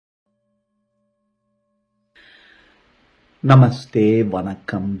Namaste,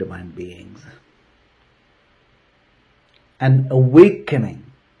 Vanakkam, divine beings. An awakening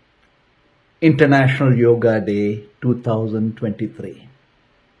International Yoga Day 2023.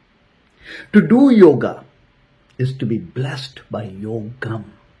 To do yoga is to be blessed by yogam,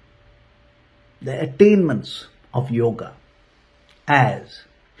 the attainments of yoga, as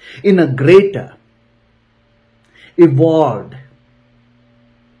in a greater, evolved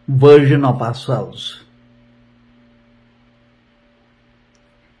version of ourselves.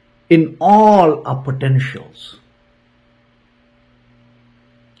 In all our potentials.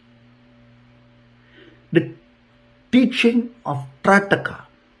 The teaching of Trataka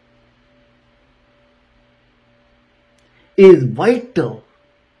is vital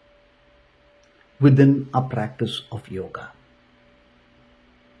within our practice of yoga.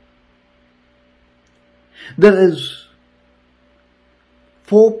 There is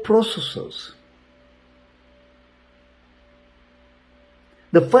 4 processes.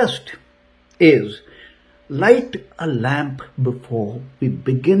 The first is light a lamp before we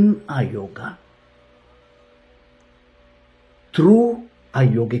begin our yoga through a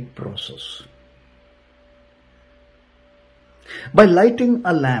yogic process. By lighting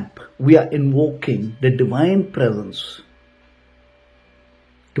a lamp, we are invoking the divine presence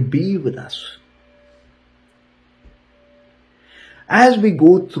to be with us. As we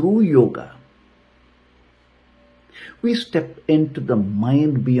go through yoga, we step into the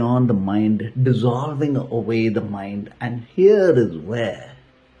mind beyond the mind, dissolving away the mind, and here is where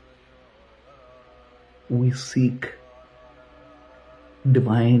we seek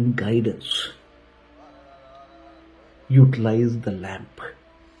divine guidance. Utilize the lamp.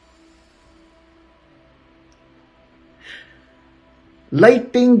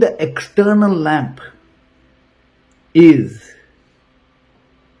 Lighting the external lamp is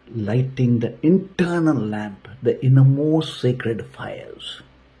lighting the internal lamp, the innermost sacred fires.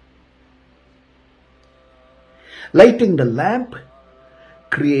 Lighting the lamp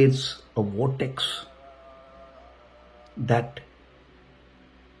creates a vortex that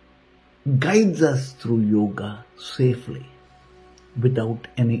guides us through yoga safely without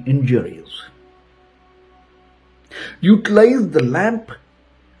any injuries. Utilize the lamp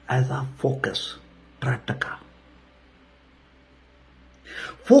as our focus, Trataka.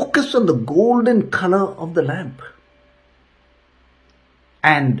 Focus on the golden color of the lamp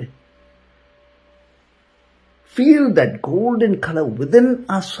and feel that golden color within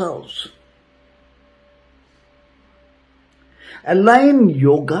ourselves. Align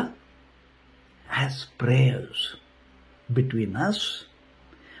yoga as prayers between us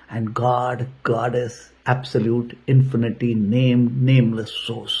and God, Goddess, Absolute, Infinity, Named, Nameless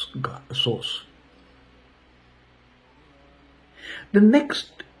Source. The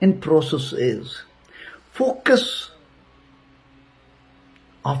next in process is focus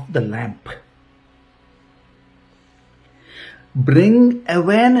of the lamp. Bring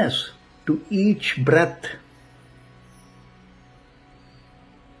awareness to each breath.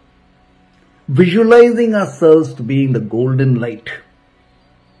 Visualizing ourselves to being the golden light.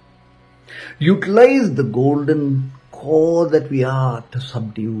 Utilize the golden core that we are to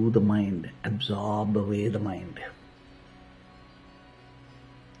subdue the mind, absorb away the mind.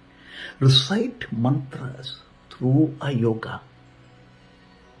 Recite mantras through a yoga.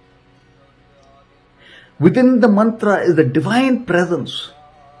 Within the mantra is the divine presence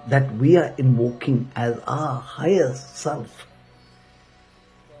that we are invoking as our higher self.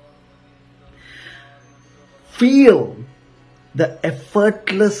 Feel the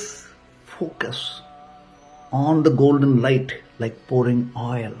effortless focus on the golden light like pouring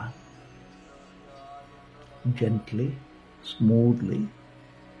oil. Gently, smoothly,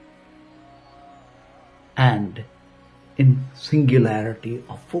 and in singularity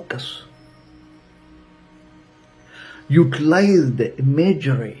of focus. Utilize the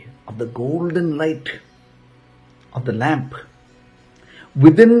imagery of the golden light of the lamp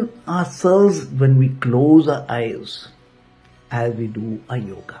within ourselves when we close our eyes as we do our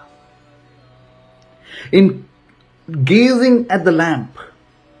yoga. In gazing at the lamp,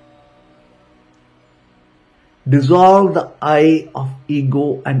 dissolve the I of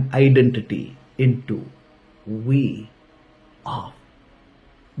ego and identity into we are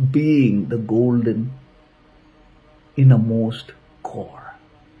being the golden innermost core.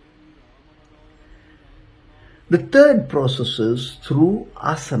 The third process is through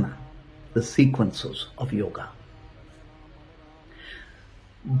asana, the sequences of yoga.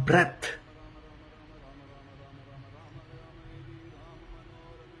 Breath.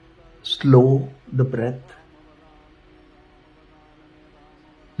 Slow the breath.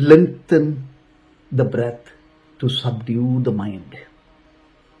 Lengthen the breath to subdue the mind.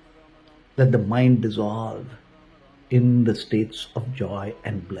 Let the mind dissolve in the states of joy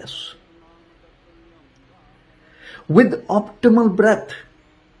and bliss. With optimal breath,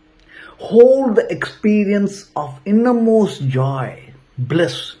 hold the experience of innermost joy,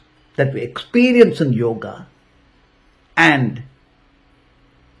 bliss that we experience in yoga, and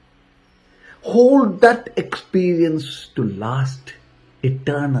hold that experience to last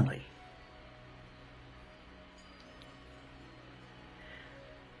eternally.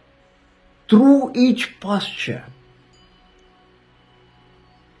 Through each posture,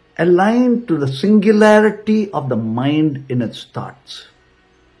 align to the singularity of the mind in its thoughts.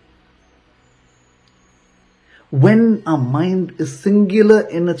 When our mind is singular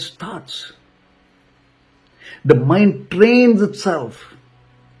in its thoughts, the mind trains itself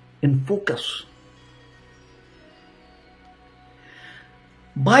in focus.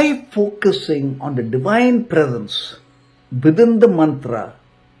 By focusing on the divine presence within the mantra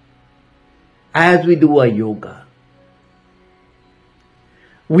as we do our yoga,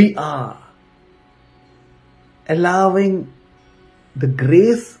 we are allowing the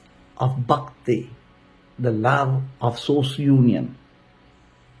grace of bhakti, the love of source union,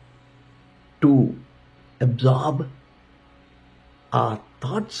 to absorb our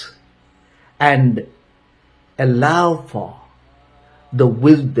thoughts and allow for the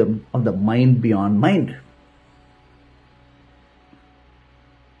wisdom of the mind beyond mind.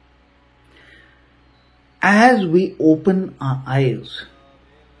 As we open our eyes,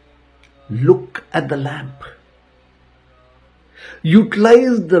 look at the lamp.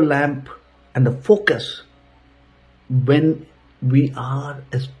 Utilize the lamp and the focus when we are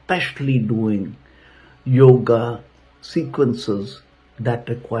especially doing yoga sequences that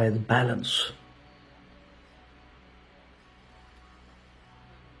requires balance.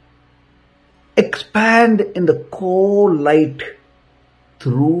 Expand in the core light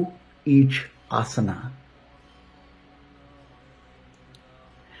through each asana.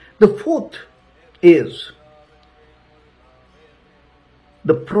 The fourth is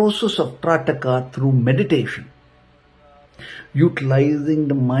the process of Trataka through meditation, utilizing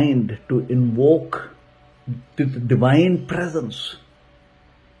the mind to invoke the divine presence.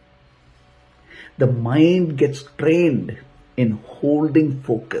 The mind gets trained in holding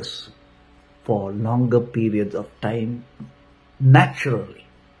focus for longer periods of time naturally.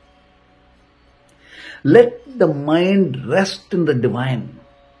 Let the mind rest in the divine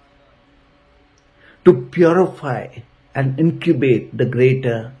to purify and incubate the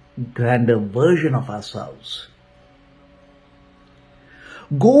greater, grander version of ourselves.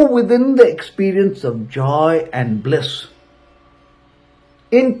 Go within the experience of joy and bliss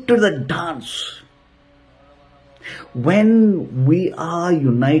into the dance. When we are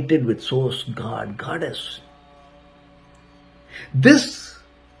united with Source God, Goddess, this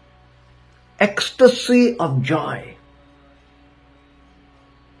ecstasy of joy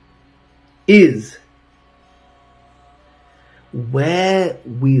is where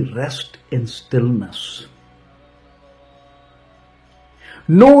we rest in stillness.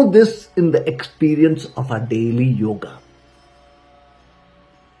 Know this in the experience of our daily yoga.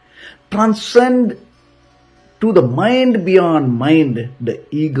 Transcend to the mind beyond mind, the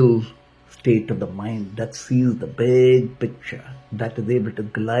eagle state of the mind that sees the big picture, that is able to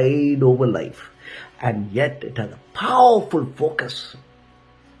glide over life, and yet it has a powerful focus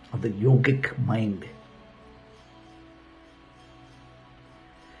of the yogic mind.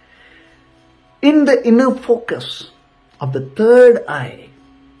 In the inner focus of the third eye,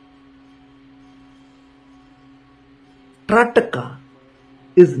 Trataka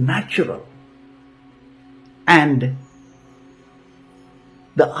is natural, and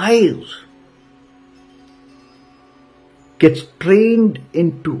the eyes gets trained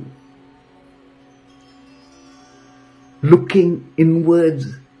into looking inwards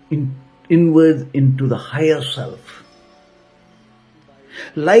into the higher self.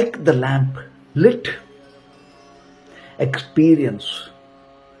 Like the lamp lit, experience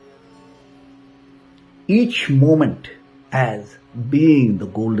each moment as being the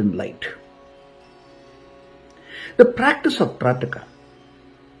golden light. The practice of Trataka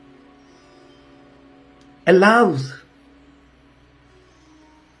allows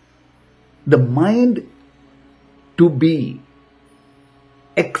the mind to be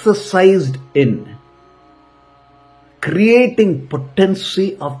exercised in creating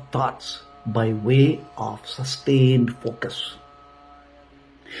potency of thoughts by way of sustained focus.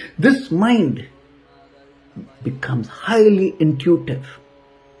 This mind becomes highly intuitive.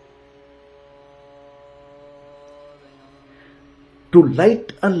 To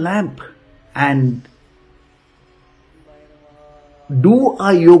light a lamp and do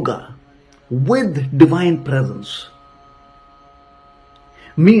our yoga with divine presence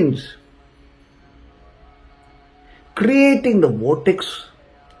means creating the vortex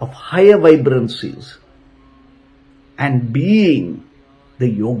of higher vibrancies and being the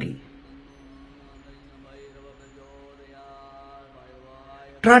yogi.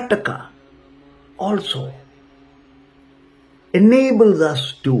 Trataka also enables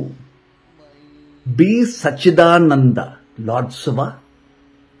us to be Sachidananda, Lord Shiva,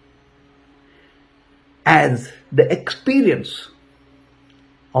 as the experience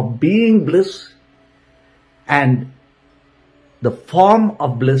of being bliss and the form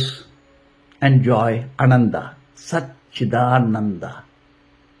of bliss and joy, Ananda, Satchidananda,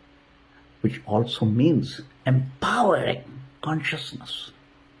 which also means empowering consciousness.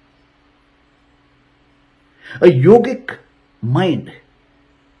 A yogic mind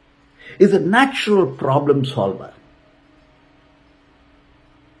is a natural problem solver.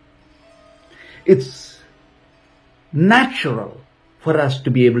 It's natural for us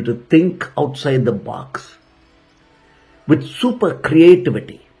to be able to think outside the box with super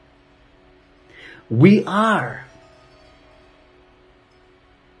creativity. We are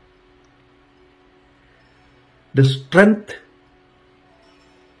the strength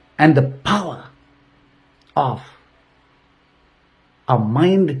and the power of a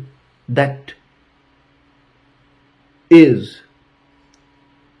mind that is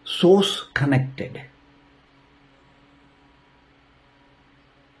source connected.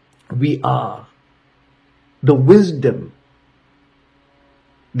 We are the wisdom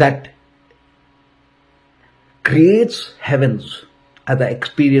that creates heavens as the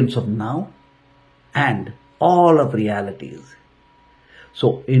experience of now and all of realities.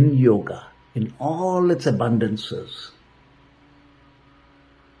 So in yoga, in all its abundances,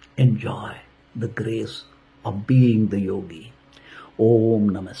 enjoy the grace of being the yogi. Om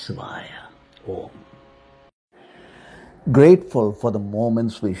Namah Shivaya. Om. Grateful for the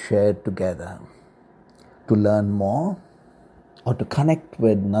moments we shared together. To learn more or to connect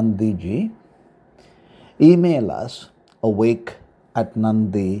with Nandiji, email us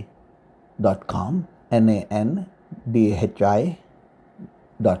awake@nandhi.com,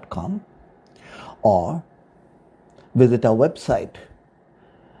 NANDHI.com, or visit our website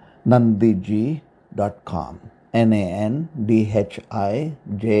nandhiji.com,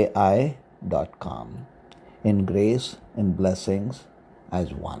 NANDHIJI.com, in grace and blessings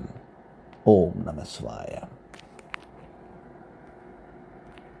as one. Om Namah Shivaya.